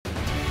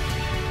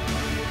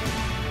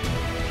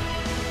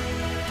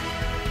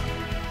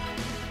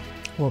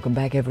Welcome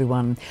back,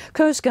 everyone.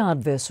 Coast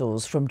Guard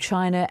vessels from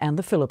China and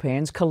the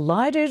Philippines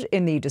collided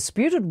in the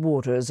disputed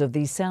waters of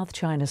the South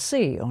China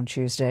Sea on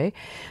Tuesday.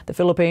 The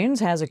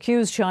Philippines has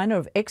accused China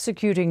of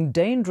executing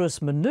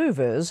dangerous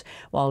manoeuvres,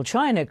 while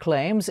China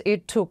claims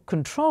it took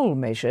control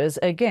measures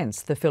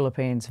against the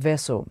Philippines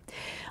vessel.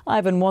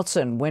 Ivan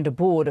Watson went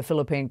aboard a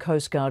Philippine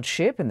Coast Guard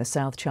ship in the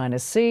South China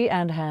Sea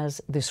and has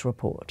this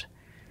report.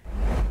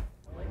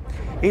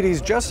 It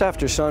is just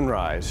after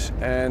sunrise,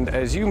 and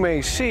as you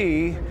may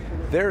see,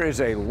 there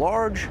is a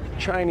large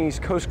Chinese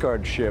Coast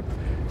Guard ship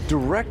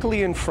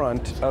directly in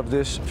front of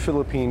this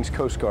Philippines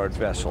Coast Guard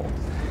vessel.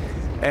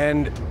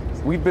 And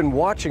we've been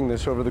watching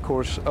this over the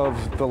course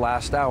of the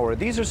last hour.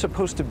 These are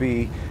supposed to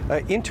be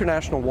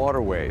international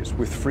waterways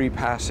with free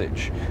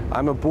passage.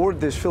 I'm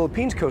aboard this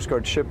Philippines Coast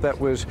Guard ship that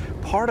was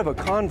part of a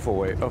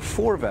convoy of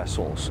 4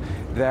 vessels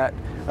that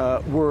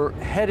were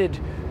headed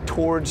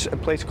towards a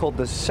place called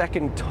the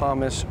Second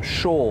Thomas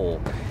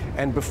Shoal.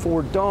 And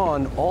before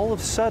dawn, all of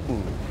a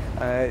sudden,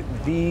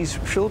 these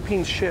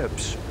Philippine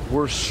ships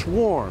were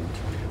swarmed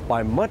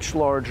by much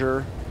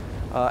larger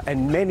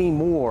and many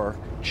more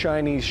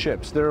Chinese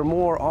ships. There are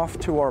more off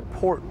to our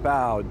port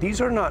bow.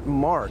 These are not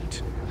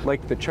marked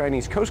like the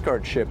Chinese Coast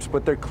Guard ships,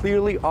 but they're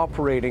clearly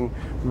operating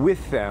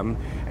with them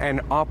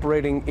and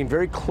operating in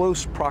very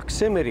close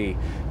proximity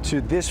to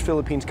this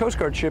Philippines Coast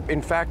Guard ship.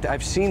 In fact,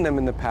 I've seen them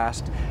in the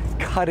past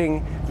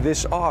cutting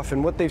this off,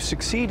 and what they've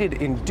succeeded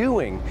in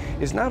doing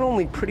is not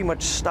only pretty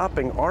much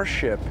stopping our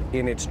ship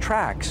in its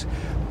tracks,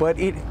 but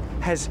it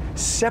has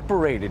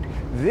separated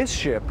this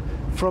ship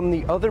from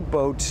the other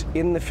boats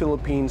in the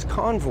Philippines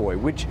convoy,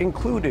 which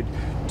included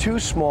 2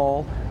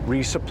 small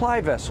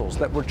resupply vessels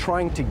that were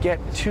trying to get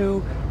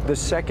to the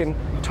Second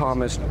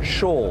Thomas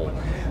Shoal.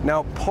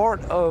 Now,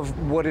 part of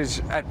what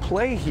is at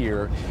play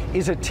here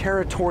is a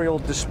territorial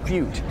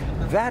dispute.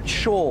 That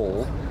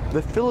shoal,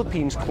 the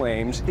Philippines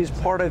claims, is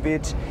part of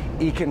its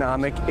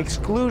economic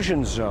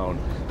exclusion zone.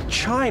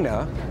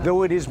 China,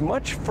 though it is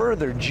much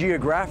further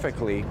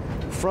geographically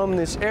from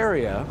this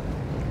area,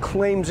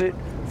 claims it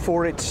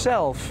for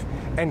itself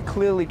and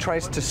clearly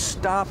tries to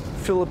stop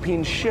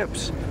Philippine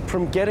ships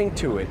from getting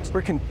to it.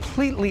 We're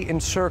completely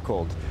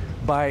encircled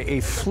by a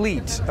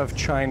fleet of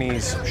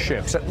Chinese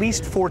ships, at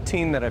least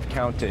 14 that I've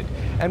counted.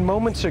 And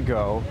moments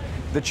ago,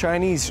 the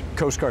Chinese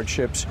Coast Guard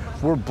ships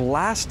were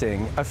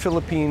blasting a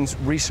Philippines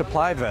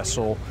resupply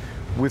vessel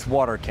with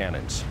water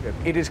cannons.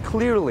 It is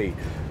clearly,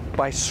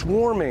 by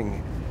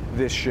swarming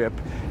this ship,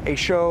 a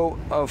show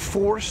of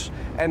force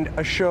and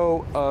a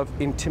show of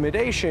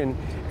intimidation,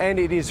 and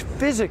it is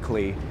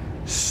physically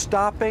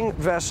stopping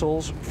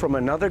vessels from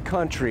another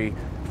country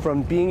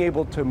from being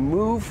able to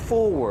move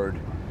forward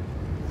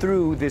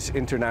through this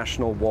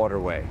international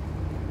waterway.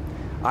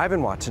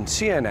 Ivan Watson,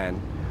 CNN,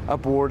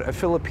 aboard a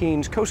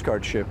Philippines Coast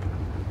Guard ship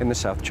in the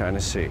South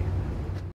China Sea.